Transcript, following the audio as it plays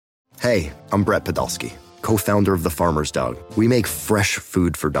Hey, I'm Brett Podolsky, co-founder of The Farmer's Dog. We make fresh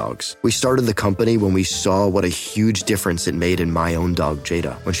food for dogs. We started the company when we saw what a huge difference it made in my own dog,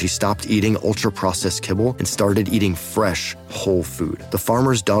 Jada, when she stopped eating ultra-processed kibble and started eating fresh, whole food. The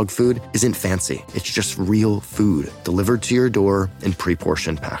Farmer's Dog food isn't fancy. It's just real food delivered to your door in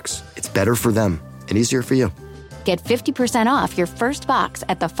pre-portioned packs. It's better for them and easier for you. Get 50% off your first box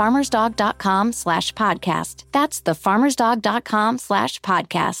at thefarmersdog.com/podcast. That's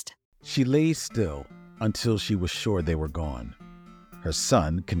thefarmersdog.com/podcast. She lay still until she was sure they were gone. Her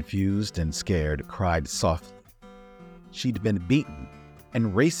son, confused and scared, cried softly. She'd been beaten,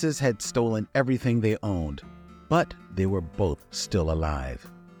 and racists had stolen everything they owned, but they were both still alive.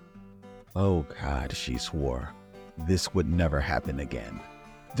 Oh God, she swore, this would never happen again.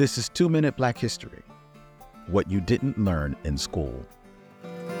 This is 2 Minute Black History. What you didn't learn in school.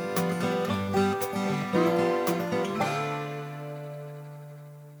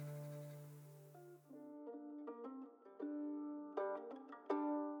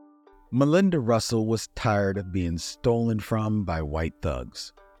 Melinda Russell was tired of being stolen from by white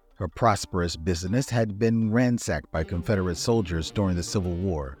thugs. Her prosperous business had been ransacked by Confederate soldiers during the Civil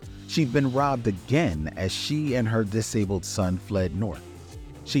War. She'd been robbed again as she and her disabled son fled north.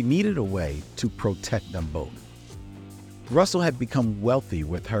 She needed a way to protect them both. Russell had become wealthy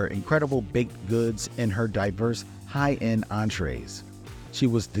with her incredible baked goods and her diverse high-end entrees. She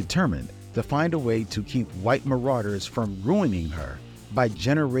was determined to find a way to keep white marauders from ruining her by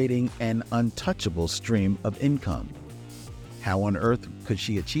generating an untouchable stream of income. How on earth could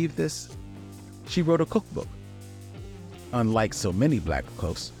she achieve this? She wrote a cookbook. Unlike so many black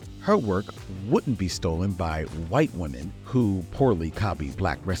cooks, her work wouldn't be stolen by white women who poorly copied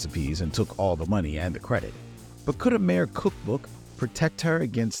black recipes and took all the money and the credit. But could a mere cookbook protect her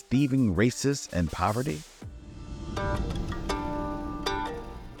against thieving racists and poverty?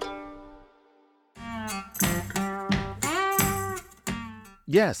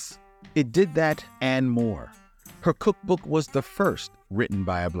 Yes, it did that and more. Her cookbook was the first written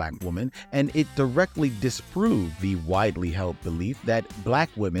by a black woman, and it directly disproved the widely held belief that black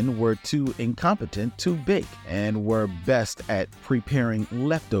women were too incompetent to bake and were best at preparing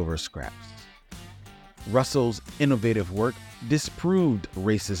leftover scraps. Russell's innovative work disproved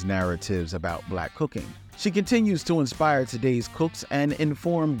racist narratives about black cooking. She continues to inspire today's cooks and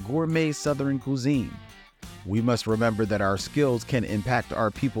inform gourmet Southern cuisine. We must remember that our skills can impact our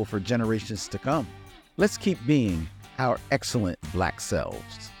people for generations to come. Let's keep being our excellent black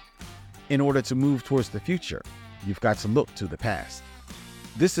selves. In order to move towards the future, you've got to look to the past.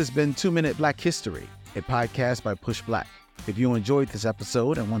 This has been 2 Minute Black History, a podcast by Push Black. If you enjoyed this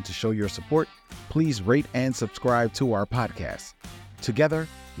episode and want to show your support, please rate and subscribe to our podcast. Together,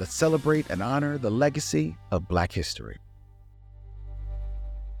 let's celebrate and honor the legacy of Black history.